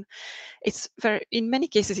alone. In many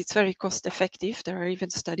cases, it's very cost effective. There are even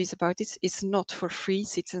studies about this. It's not for free.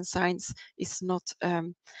 Citizen science is not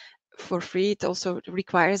for free. It also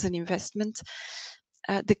requires an investment.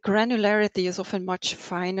 The granularity is often much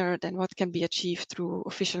finer than what can be achieved through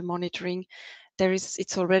official monitoring.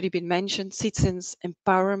 It's already been mentioned, citizens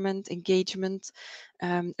empowerment, engagement,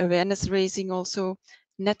 awareness raising, also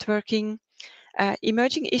networking.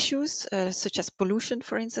 Emerging issues such as pollution,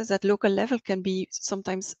 for instance, at local level can be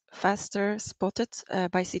sometimes faster spotted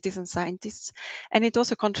by citizen scientists, and it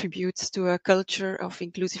also contributes to a culture of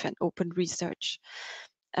inclusive and open research.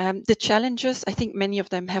 The challenges, I think many of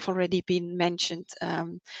them have already been mentioned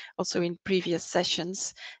also in previous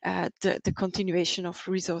sessions, the continuation of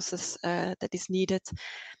resources that is needed.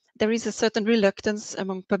 There is a certain reluctance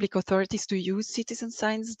among public authorities to use citizen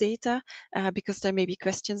science data because there may be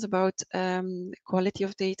questions about quality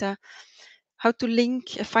of data, how to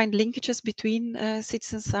find linkages between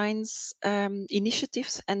citizen science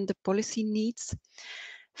initiatives and the policy needs,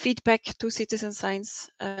 feedback to citizen science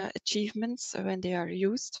achievements when they are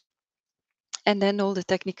used, and then all the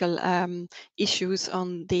technical issues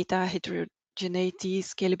on data heterogeneity,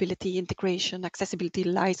 scalability, integration, accessibility,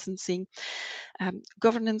 licensing,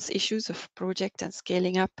 governance issues of project and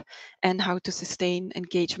scaling up, and how to sustain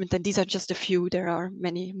engagement. And these are just a few, there are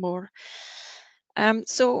many more.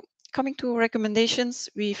 So coming to recommendations,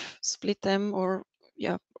 we've split them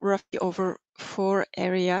roughly over 4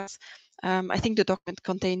 areas. I think the document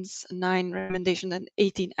contains 9 recommendations and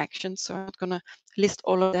 18 actions, so I'm not going to list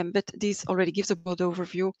all of them, but this already gives a broad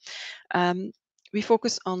overview. We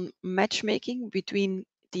focus on matchmaking between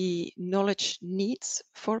the knowledge needs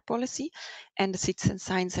for policy and the citizen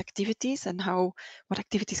science activities, and what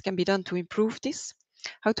activities can be done to improve this.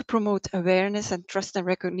 How to promote awareness and trust and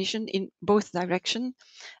recognition in both directions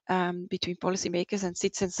between policymakers and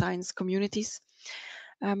citizen science communities.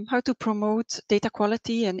 How to promote data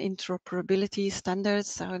quality and interoperability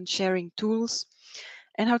standards and sharing tools,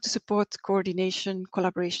 and how to support coordination,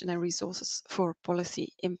 collaboration, and resources for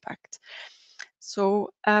policy impact. So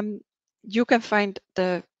you can find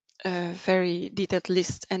the very detailed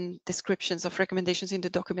list and descriptions of recommendations in the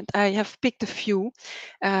document. I have picked a few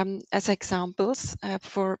as examples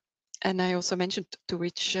and I also mentioned to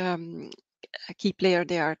which key player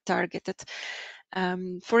they are targeted.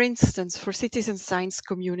 For instance, for citizen science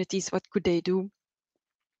communities, what could they do?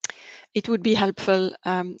 It would be helpful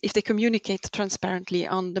if they communicate transparently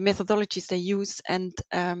on the methodologies they use and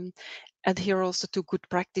adhere also to good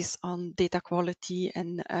practice on data quality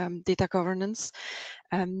and data governance.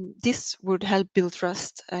 This would help build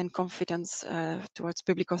trust and confidence towards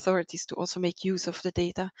public authorities to also make use of the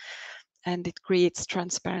data, and it creates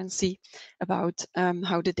transparency about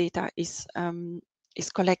how the data is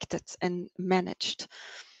collected and managed.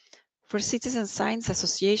 For citizen science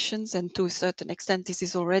associations, and to a certain extent this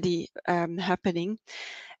is already happening,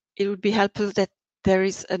 it would be helpful that there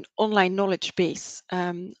is an online knowledge base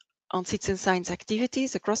on citizen science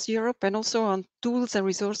activities across Europe, and also on tools and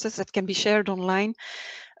resources that can be shared online.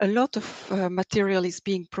 A lot of material is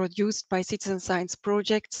being produced by citizen science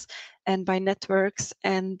projects and by networks,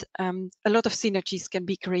 and a lot of synergies can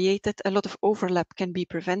be created, a lot of overlap can be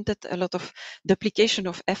prevented, a lot of duplication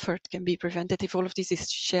of effort can be prevented if all of this is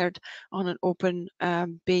shared on an open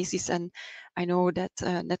basis. And I know that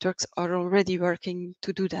networks are already working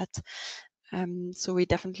to do that. So we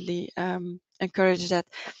definitely encourage that.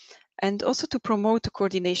 And also to promote the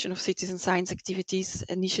coordination of citizen science activities,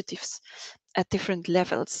 initiatives at different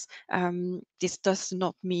levels. This does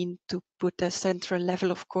not mean to put a central level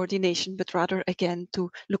of coordination, but rather, again, to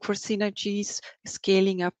look for synergies,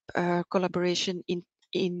 scaling up collaboration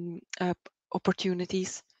in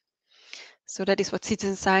opportunities. So that is what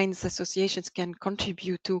citizen science associations can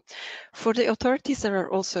contribute to. For the authorities, there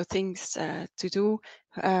are also things to do,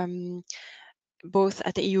 both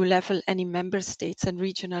at the EU level and in member states and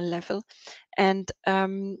regional level. And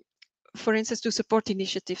for instance, to support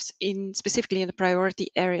initiatives specifically in the priority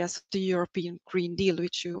areas of the European Green Deal,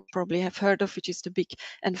 which you probably have heard of, which is the big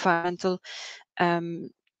environmental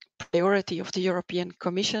priority of the European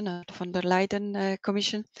Commission, von der Leyen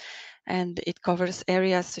Commission. And it covers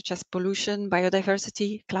areas such as pollution,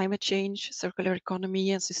 biodiversity, climate change, circular economy,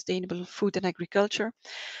 and sustainable food and agriculture.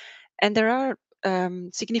 And there are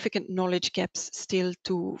significant knowledge gaps still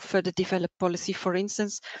to further develop policy, for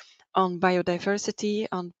instance, on biodiversity,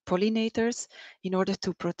 on pollinators. In order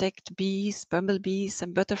to protect bees, bumblebees,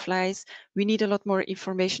 and butterflies, we need a lot more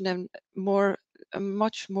information and more a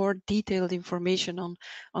much more detailed information on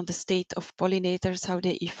the state of pollinators, how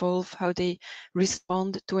they evolve, how they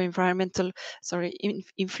respond to environmental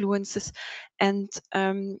influences, and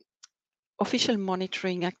official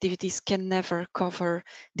monitoring activities can never cover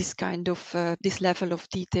this kind of this level of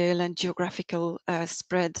detail and geographical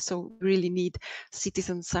spread. So we really need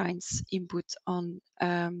citizen science input on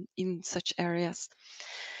in such areas.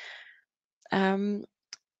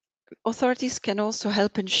 Authorities can also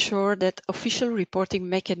help ensure that official reporting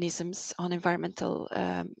mechanisms on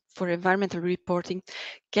for environmental reporting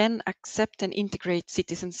can accept and integrate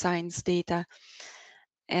citizen science data,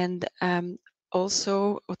 and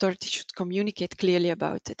also authorities should communicate clearly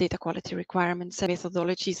about the data quality requirements and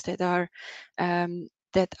methodologies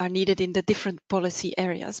that are needed in the different policy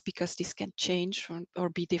areas, because this can change or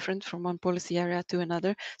be different from one policy area to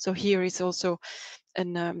another. So here is also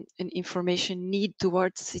an information need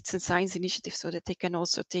towards citizen science initiatives, so that they can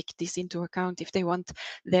also take this into account if they want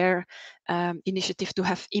their initiative to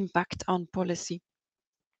have impact on policy.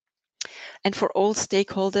 And for all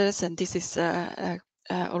stakeholders, and this is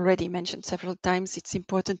already mentioned several times, it's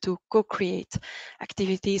important to co-create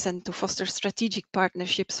activities and to foster strategic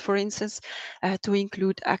partnerships, for instance, to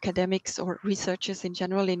include academics or researchers in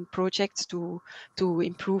general in projects to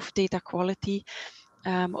improve data quality.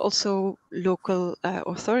 Also, local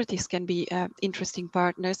authorities can be interesting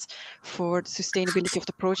partners for the sustainability of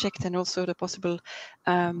the project and also the possible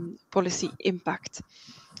policy impact.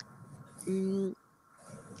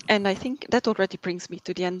 And I think that already brings me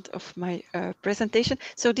to the end of my presentation.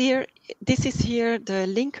 So this is here the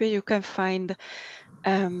link where you can find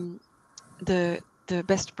the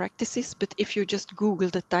best practices, but if you just Google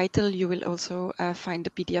the title, you will also find the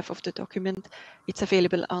PDF of the document. It's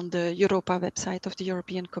available on the Europa website of the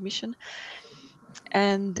European Commission.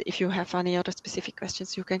 And if you have any other specific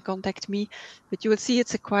questions, you can contact me. But you will see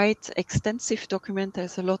it's a quite extensive document.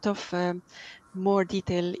 There's a lot of more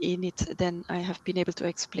detail in it than I have been able to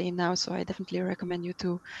explain now. So I definitely recommend you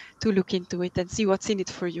to look into it and see what's in it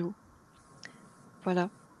for you. Voila.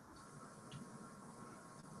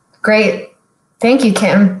 Great. Thank you,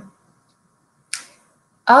 Kim.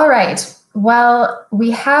 All right. Well,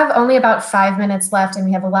 we have only about 5 minutes left, and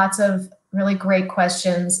we have lots of really great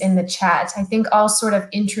questions in the chat. I think I'll sort of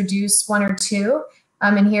introduce one or two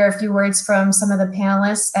and hear a few words from some of the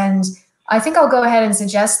panelists. And I think I'll go ahead and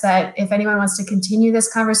suggest that if anyone wants to continue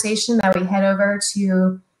this conversation, that we head over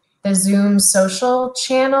to the Zoom social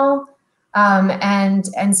channel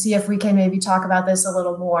and see if we can maybe talk about this a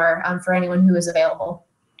little more for anyone who is available.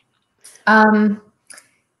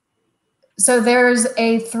 So there's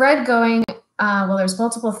a thread going, well, there's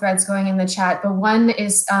multiple threads going in the chat, but one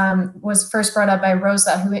is was first brought up by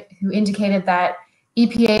Rosa, who indicated that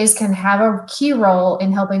EPAs can have a key role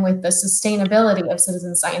in helping with the sustainability of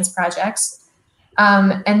citizen science projects.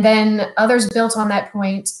 And then others built on that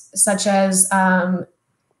point, such as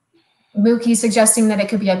Mookie suggesting that it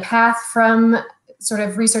could be a path from sort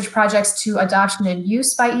of research projects to adoption and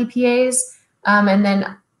use by EPAs. And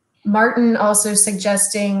then Martin also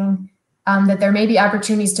suggesting that there may be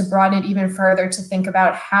opportunities to broaden it even further to think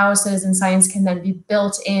about how citizen science can then be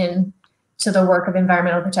built in to the work of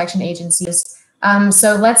environmental protection agencies.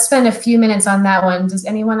 So let's spend a few minutes on that one. Does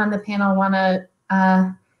anyone on the panel want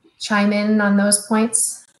to chime in on those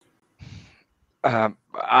points?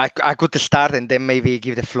 I could start and then maybe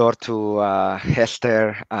give the floor to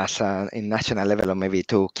Hester as in national level, or maybe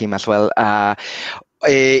to Kim as well.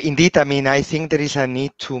 Indeed, I mean, I think there is a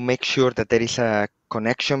need to make sure that there is a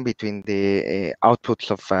connection between the outputs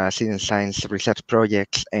of citizen science research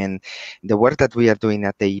projects and the work that we are doing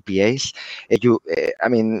at the EPAs. I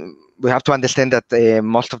mean, we have to understand that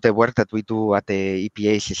most of the work that we do at the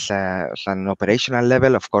EPAs is at an operational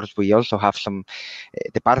level. Of course, we also have some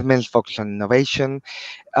departments focused on innovation.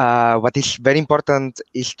 What is very important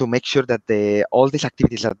is to make sure that all these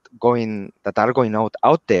activities that are going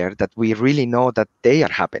out there, that we really know that they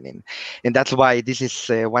are happening, and that's why this is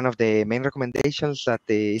one of the main recommendations that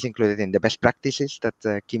is included in the best practices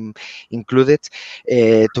that Kim included,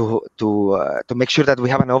 to make sure that we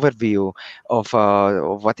have an overview of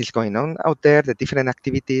what is going on out there, the different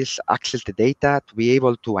activities, access the data, to be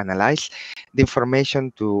able to analyze the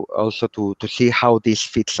information, to also to see how this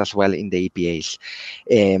fits as well in the EPA's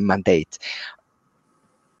mandate.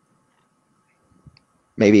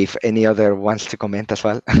 Maybe if any other wants to comment as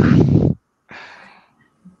well.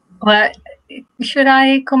 Well, should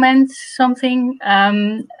I comment something?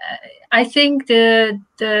 I think there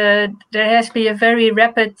has been a very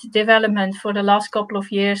rapid development for the last couple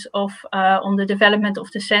of years of on the development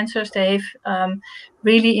of the sensors. They've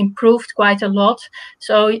really improved quite a lot.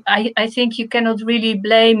 So I think you cannot really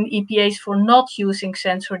blame EPAs for not using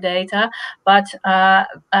sensor data, but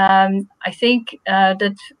I think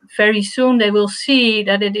that very soon they will see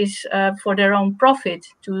that it is for their own profit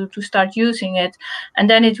to start using it, and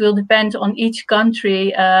then it will depend on each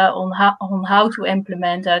country on how to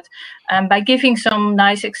implement that. By giving some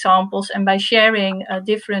nice examples and by sharing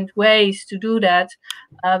different ways to do that,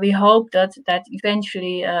 we hope that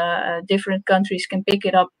eventually different countries can pick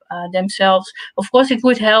it up themselves. Of course, it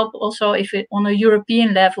would help also if it, on a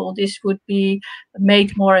European level, this would be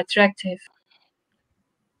made more attractive.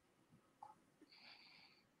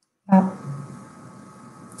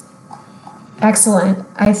 Excellent.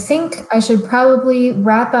 I think I should probably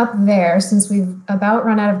wrap up there since we've about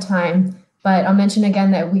run out of time, but I'll mention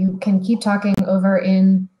again that we can keep talking over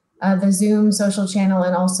in the Zoom social channel,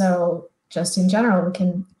 and also just in general, we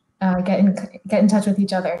can get in touch with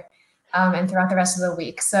each other and throughout the rest of the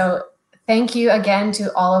week. So thank you again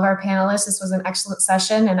to all of our panelists. This was an excellent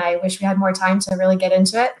session, and I wish we had more time to really get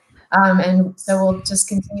into it. And so we'll just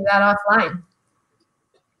continue that offline.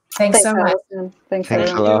 Thanks so much. Alison. Thanks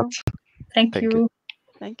a lot. Thank you.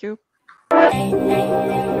 Thank you.